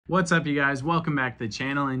What's up, you guys? Welcome back to the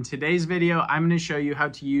channel. In today's video, I'm going to show you how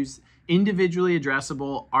to use individually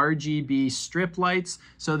addressable RGB strip lights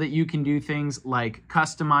so that you can do things like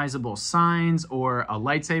customizable signs or a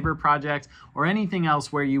lightsaber project or anything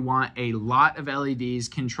else where you want a lot of LEDs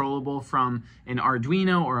controllable from an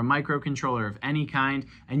Arduino or a microcontroller of any kind,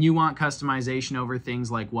 and you want customization over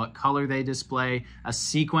things like what color they display, a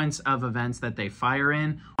sequence of events that they fire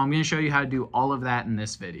in. I'm going to show you how to do all of that in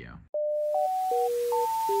this video.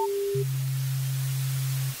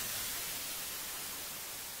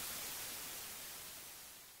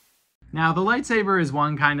 Now, the lightsaber is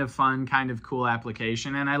one kind of fun, kind of cool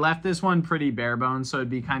application, and I left this one pretty bare bones, so it'd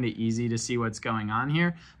be kind of easy to see what's going on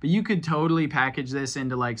here. But you could totally package this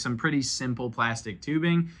into like some pretty simple plastic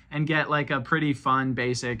tubing and get like a pretty fun,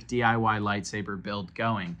 basic DIY lightsaber build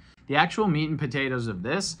going. The actual meat and potatoes of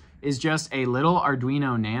this is just a little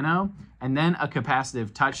Arduino Nano and then a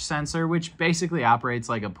capacitive touch sensor, which basically operates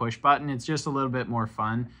like a push button. It's just a little bit more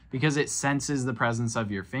fun because it senses the presence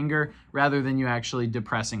of your finger rather than you actually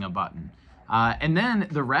depressing a button. And then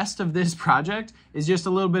the rest of this project is just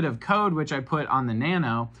a little bit of code which I put on the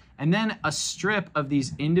Nano, and then a strip of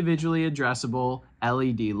these individually addressable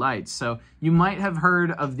LED lights. So you might have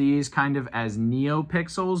heard of these kind of as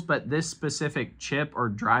NeoPixels, but this specific chip or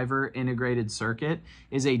driver integrated circuit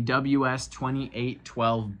is a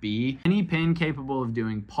WS2812B. Any pin capable of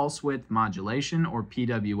doing pulse width modulation, or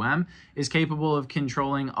PWM, is capable of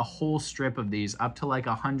controlling a whole strip of these, up to like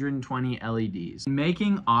 120 LEDs.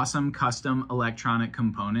 Making awesome custom electronic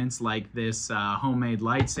components like this homemade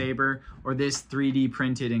lightsaber or this 3D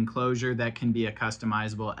printed enclosure that can be a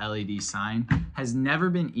customizable LED sign has never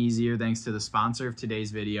been easier, thanks to the sponsor of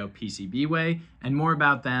today's video, PCBWay, and more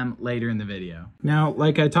about them later in the video. Now,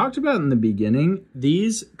 like I talked about in the beginning,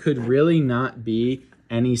 these could really not be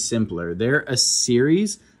any simpler. They're a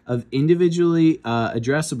series of individually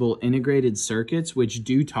addressable integrated circuits which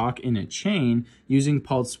do talk in a chain using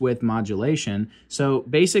pulse width modulation. So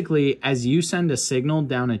basically, as you send a signal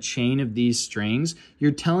down a chain of these strings,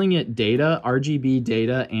 you're telling it data, RGB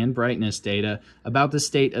data and brightness data, about the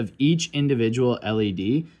state of each individual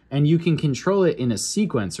LED, and you can control it in a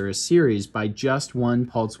sequence or a series by just one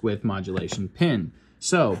pulse width modulation pin.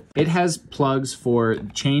 So it has plugs for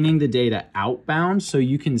chaining the data outbound, so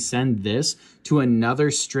you can send this to another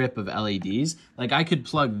strip of LEDs. Like I could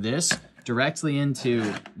plug this directly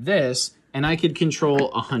into this, and I could control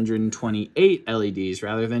 128 LEDs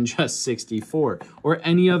rather than just 64, or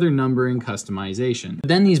any other number in customization.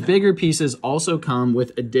 Then these bigger pieces also come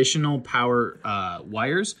with additional power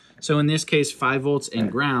wires. So in this case, 5 volts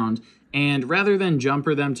and ground. And rather than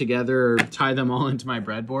jumper them together or tie them all into my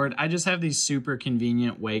breadboard, I just have these super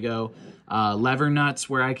convenient Wago lever nuts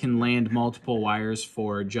where I can land multiple wires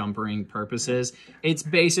for jumpering purposes. It's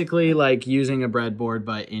basically like using a breadboard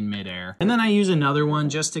but in midair. And then I use another one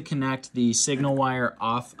just to connect the signal wire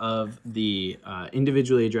off of the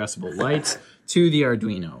individually addressable lights to the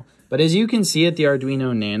Arduino. But as you can see at the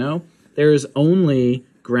Arduino Nano, there's only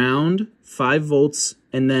ground, 5 volts,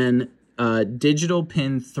 and then digital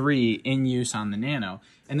pin 3 in use on the Nano,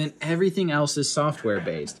 and then everything else is software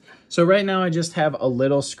based. So right now I just have a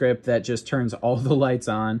little script that just turns all the lights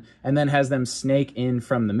on and then has them snake in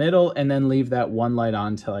from the middle and then leave that one light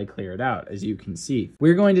on till I clear it out, as you can see.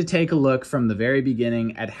 We're going to take a look from the very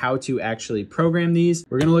beginning at how to actually program these.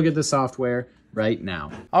 We're going to look at the software right now.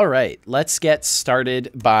 All right, let's get started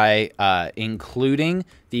by including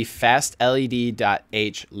the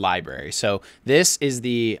fastled.h library. So this is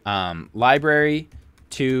the library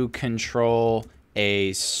to control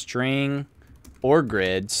a string or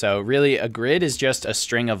grid. So really a grid is just a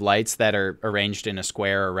string of lights that are arranged in a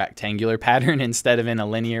square or rectangular pattern instead of in a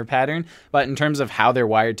linear pattern. But in terms of how they're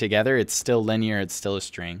wired together, it's still linear, it's still a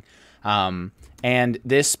string. And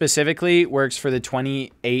this specifically works for the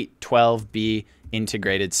 2812B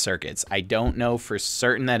integrated circuits. I don't know for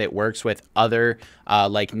certain that it works with other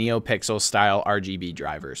like NeoPixel style RGB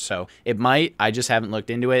drivers. So it might, I just haven't looked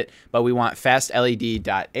into it, but we want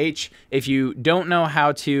fastled.h. If you don't know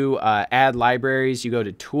how to add libraries, you go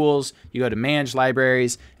to tools, you go to manage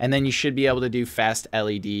libraries, and then you should be able to do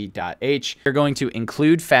fastled.h. You're going to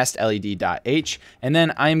include fastled.h, and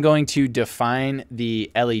then I'm going to define the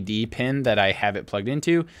LED pin that I have it plugged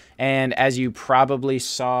into. And as you probably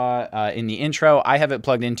saw in the intro, I have it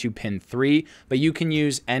plugged into pin 3, but you can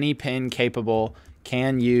use any pin capable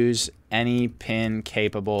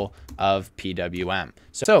of PWM.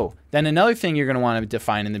 So then another thing you're going to want to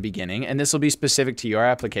define in the beginning, and this will be specific to your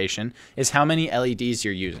application, is how many LEDs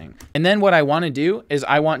you're using. And then what I want to do is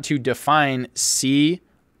I want to define C,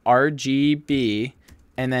 RGB,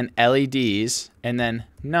 and then LEDs, and then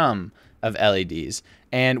num. of LEDs.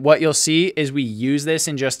 And what you'll see is we use this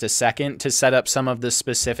in just a second to set up some of the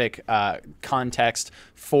specific context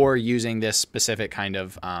for using this specific kind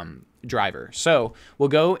of driver. So we'll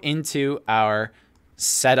go into our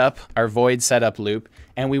setup, our void setup loop,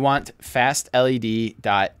 and we want fast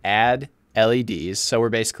LED.add LEDs. So we're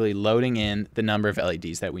basically loading in the number of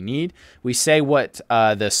LEDs that we need. We say what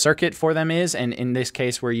the circuit for them is, and in this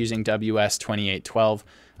case, we're using WS2812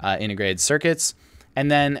 integrated circuits. And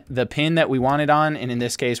then the pin that we want it on, and in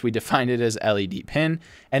this case, we defined it as LED pin,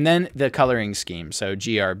 and then the coloring scheme. So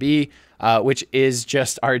GRB, which is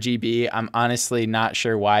just RGB. I'm honestly not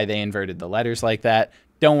sure why they inverted the letters like that.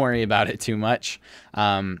 Don't worry about it too much.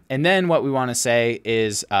 And then what we want to say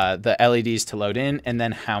is the LEDs to load in, and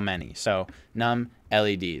then how many. So num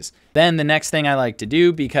LEDs. Then the next thing I like to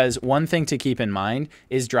do, because one thing to keep in mind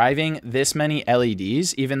is driving this many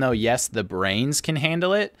LEDs, even though yes, the brains can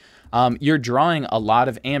handle it, you're drawing a lot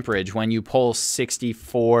of amperage when you pull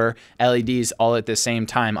 64 LEDs all at the same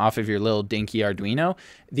time off of your little dinky Arduino.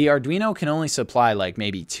 The Arduino can only supply like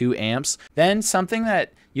maybe 2 amps. Then something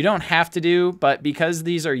that you don't have to do, but because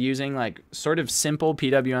these are using like sort of simple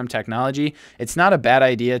PWM technology, it's not a bad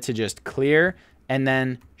idea to just clear and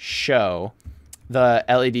then show the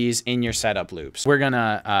LEDs in your setup loops. We're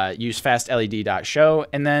gonna use fast LED.show,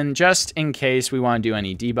 and then just in case we wanna do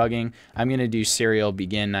any debugging, I'm gonna do serial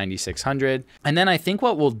begin 9600. And then I think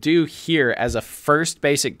what we'll do here as a first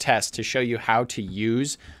basic test to show you how to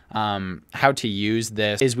use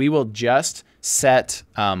this is we will just set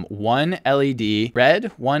one LED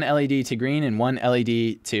red, one LED to green, and one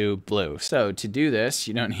LED to blue. So to do this,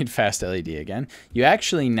 you don't need fast LED again. You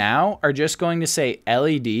actually now are just going to say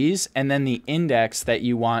LEDs and then the index that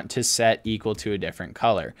you want to set equal to a different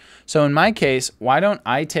color. So in my case, why don't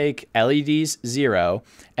I take LEDs 0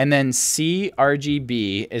 and then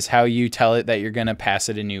CRGB is how you tell it that you're gonna pass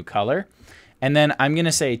it a new color. And then I'm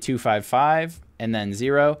gonna say 255 and then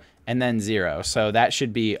 0 and then 0. So that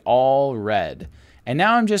should be all red. And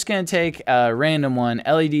now I'm just going to take a random one,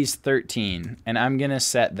 LEDs 13, and I'm going to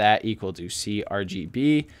set that equal to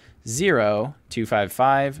CRGB 0,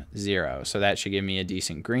 255, 0. So that should give me a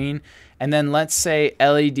decent green. And then let's say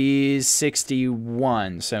LEDs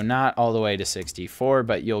 61, so not all the way to 64,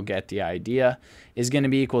 but you'll get the idea, is going to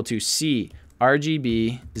be equal to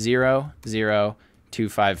CRGB 0, 0,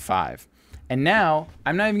 255. And now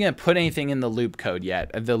I'm not even gonna put anything in the loop code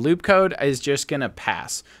yet. The loop code is just gonna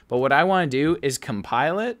pass. But what I wanna do is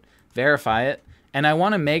compile it, verify it, and I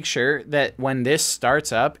wanna make sure that when this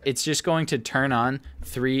starts up, it's just going to turn on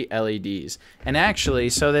 3 LEDs. And actually,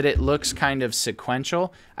 so that it looks kind of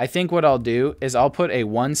sequential, I think what I'll do is I'll put a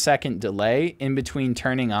 1-second delay in between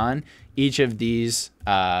turning on each of these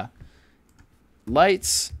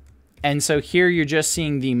lights. And so here you're just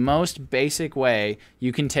seeing the most basic way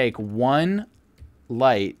you can take one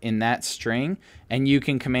light in that string and you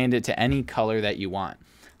can command it to any color that you want.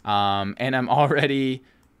 And I'm already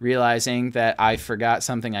realizing that I forgot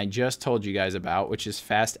something I just told you guys about, which is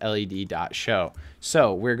fast LED.show.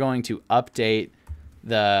 So we're going to update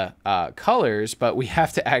the colors, but we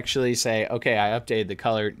have to actually say, okay, I updated the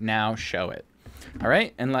color, now show it. All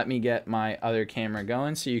right, and let me get my other camera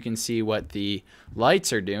going so you can see what the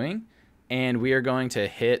lights are doing. And we are going to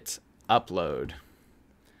hit upload.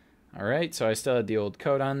 All right, so I still had the old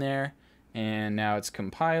code on there, and now it's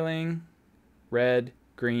compiling. Red,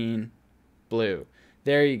 green, blue.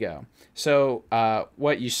 There you go. So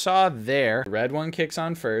what you saw there, the red one kicks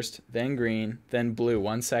on first, then green, then blue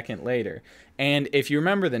 1 second later. And if you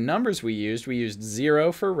remember the numbers we used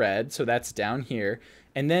 0 for red, so that's down here.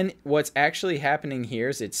 And then what's actually happening here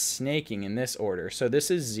is it's snaking in this order. So this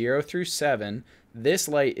is 0 through 7. This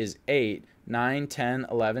light is 8, 9, 10,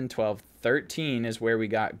 11, 12, 13 is where we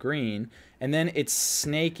got green. And then it's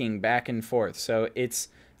snaking back and forth. So it's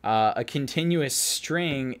a continuous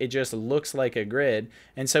string. It just looks like a grid.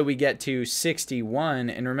 And so we get to 61.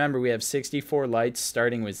 And remember, we have 64 lights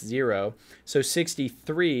starting with 0. So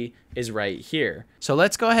 63 is right here. So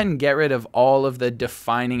let's go ahead and get rid of all of the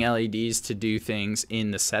defining LEDs to do things in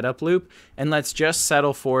the setup loop. And let's just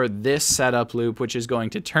settle for this setup loop, which is going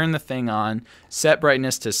to turn the thing on, set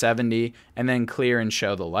brightness to 70, and then clear and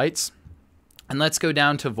show the lights. And let's go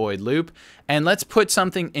down to void loop, and let's put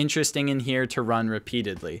something interesting in here to run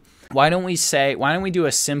repeatedly. Why don't we do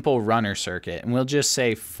a simple runner circuit, and we'll just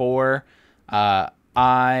say for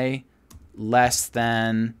I less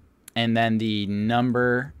than, and then the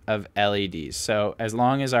number of LEDs. So as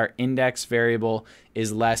long as our index variable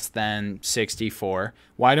is less than 64,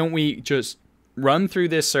 why don't we just run through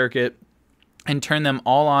this circuit and turn them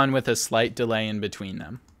all on with a slight delay in between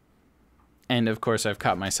them. And of course, I've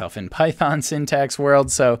caught myself in Python syntax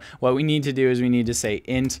world. So what we need to do is we need to say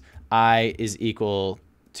int I is equal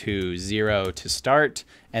to 0 to start.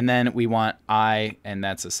 And then we want I, and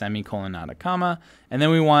that's a semicolon, not a comma. And then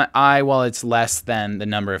we want I while it's less than the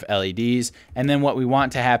number of LEDs. And then what we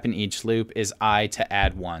want to happen each loop is I to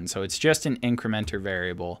add 1. So it's just an incrementer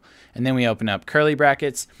variable. And then we open up curly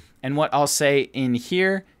brackets. And what I'll say in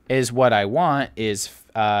here is what I want is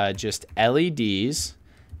just LEDs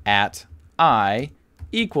at I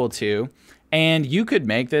equal to, and you could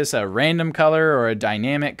make this a random color or a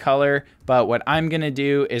dynamic color, but what I'm gonna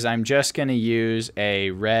do is I'm just gonna use a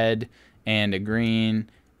red and a green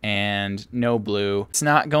and no blue. It's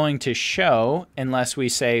not going to show unless we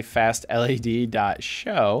say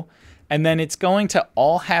fastled.show, and then it's going to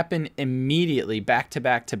all happen immediately back to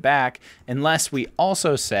back to back unless we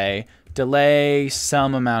also say delay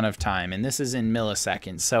some amount of time, and this is in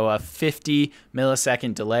milliseconds. So a 50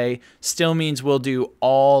 millisecond delay still means we'll do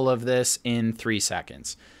all of this in 3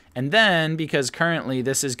 seconds. And then, because currently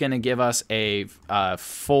this is going to give us a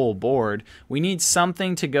full board, we need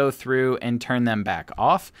something to go through and turn them back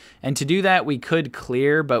off. And to do that, we could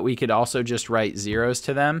clear, but we could also just write zeros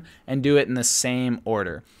to them and do it in the same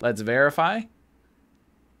order. Let's verify.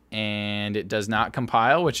 And it does not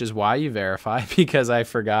compile, which is why you verify, because I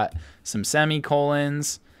forgot some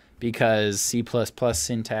semicolons, because C++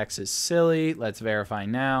 syntax is silly. Let's verify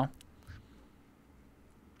now.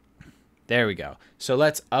 There we go. So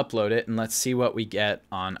let's upload it and let's see what we get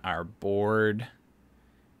on our board.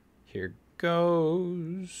 Here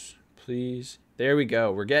goes, please. There we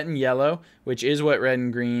go. We're getting yellow, which is what red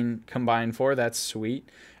and green combine for. That's sweet.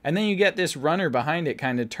 And then you get this runner behind it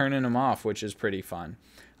kind of turning them off, which is pretty fun.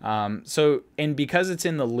 And because it's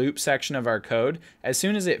in the loop section of our code, as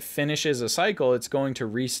soon as it finishes a cycle, it's going to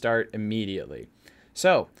restart immediately.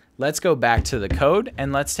 So let's go back to the code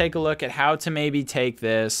and let's take a look at how to maybe take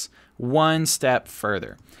this one step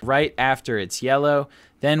further. Right after it's yellow,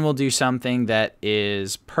 then we'll do something that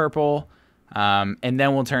is purple, and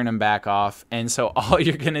then we'll turn them back off. And so all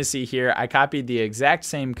you're going to see here, I copied the exact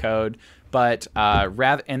same code, but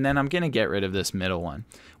and then I'm going to get rid of this middle one.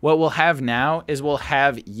 What we'll have now is we'll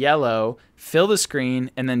have yellow fill the screen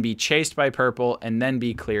and then be chased by purple and then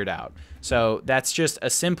be cleared out. So that's just a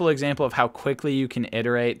simple example of how quickly you can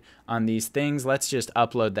iterate on these things. Let's just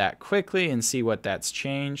upload that quickly and see what that's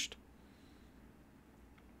changed.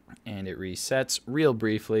 And it resets real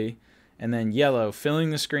briefly. And then yellow filling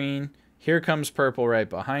the screen. Here comes purple right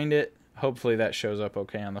behind it. Hopefully that shows up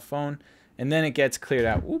okay on the phone. And then it gets cleared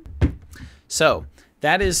out. Whoop. So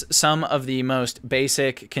that is some of the most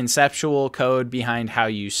basic conceptual code behind how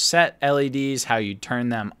you set LEDs, how you turn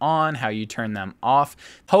them on, how you turn them off.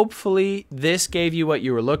 Hopefully this gave you what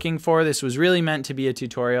you were looking for. This was really meant to be a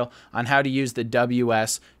tutorial on how to use the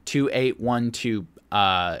WS2812B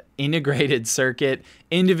integrated circuit,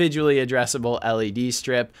 individually addressable LED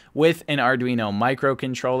strip with an Arduino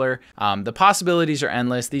microcontroller. The possibilities are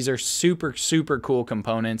endless. These are super, super cool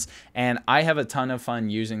components, and I have a ton of fun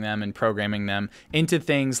using them and programming them into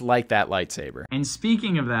things like that lightsaber. And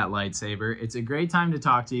speaking of that lightsaber, it's a great time to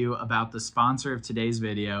talk to you about the sponsor of today's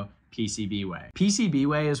video, PCBWay.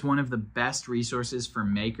 PCBWay is one of the best resources for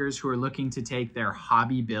makers who are looking to take their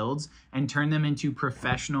hobby builds and turn them into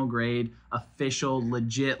professional grade, official,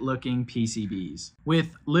 legit looking PCBs.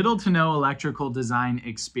 With little to no electrical design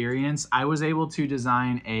experience, I was able to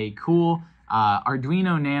design a cool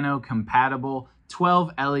Arduino Nano compatible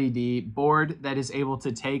 12 LED board that is able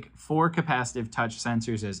to take 4 capacitive touch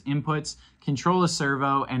sensors as inputs, control a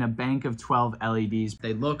servo, and a bank of 12 LEDs.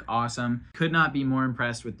 They look awesome. Could not be more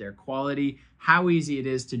impressed with their quality, how easy it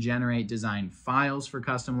is to generate design files for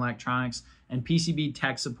custom electronics, and PCB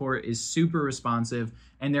tech support is super responsive,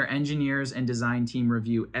 and their engineers and design team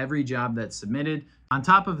review every job that's submitted. On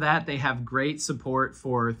top of that, they have great support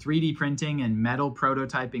for 3D printing and metal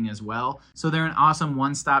prototyping as well. So they're an awesome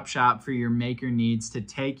one-stop shop for your maker needs to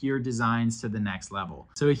take your designs to the next level.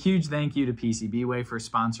 So a huge thank you to PCBWay for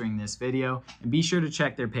sponsoring this video, and be sure to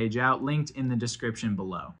check their page out, linked in the description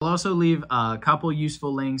below. I'll also leave a couple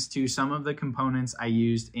useful links to some of the components I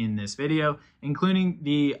used in this video, including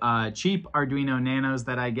the cheap Arduino Nanos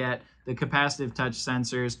that I get, the capacitive touch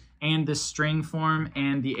sensors, and the string form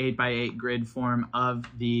and the 8x8 grid form of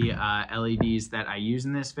the LEDs that I use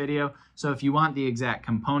in this video. So if you want the exact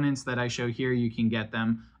components that I show here, you can get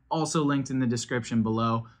them. Also linked in the description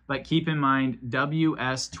below. But keep in mind,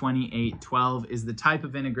 WS2812 is the type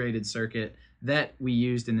of integrated circuit that we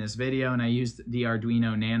used in this video, and I used the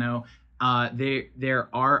Arduino Nano. There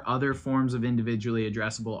are other forms of individually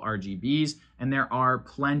addressable RGBs, and there are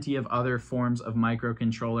plenty of other forms of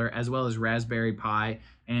microcontroller, as well as Raspberry Pi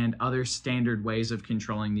and other standard ways of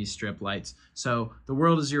controlling these strip lights. So the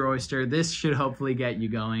world is your oyster. This should hopefully get you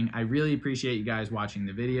going. I really appreciate you guys watching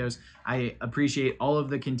the videos. I appreciate all of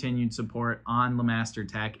the continued support on Lemaster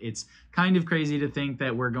Tech. It's kind of crazy to think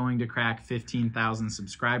that we're going to crack 15,000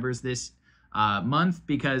 subscribers this month,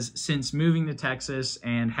 because since moving to Texas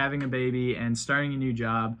and having a baby and starting a new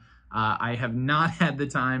job, I have not had the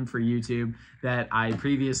time for YouTube that I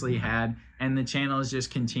previously had, and the channel has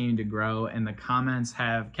just continued to grow, and the comments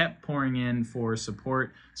have kept pouring in for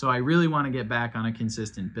support. So I really want to get back on a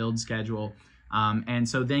consistent build schedule. And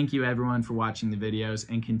so thank you everyone for watching the videos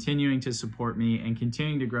and continuing to support me and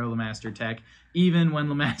continuing to grow Lemaster Tech, even when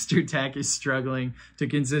Lemaster Tech is struggling to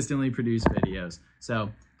consistently produce videos.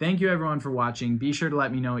 So thank you everyone for watching. Be sure to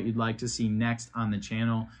let me know what you'd like to see next on the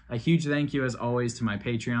channel. A huge thank you as always to my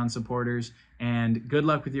Patreon supporters, and good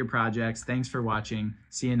luck with your projects. Thanks for watching.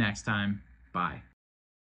 See you next time. Bye.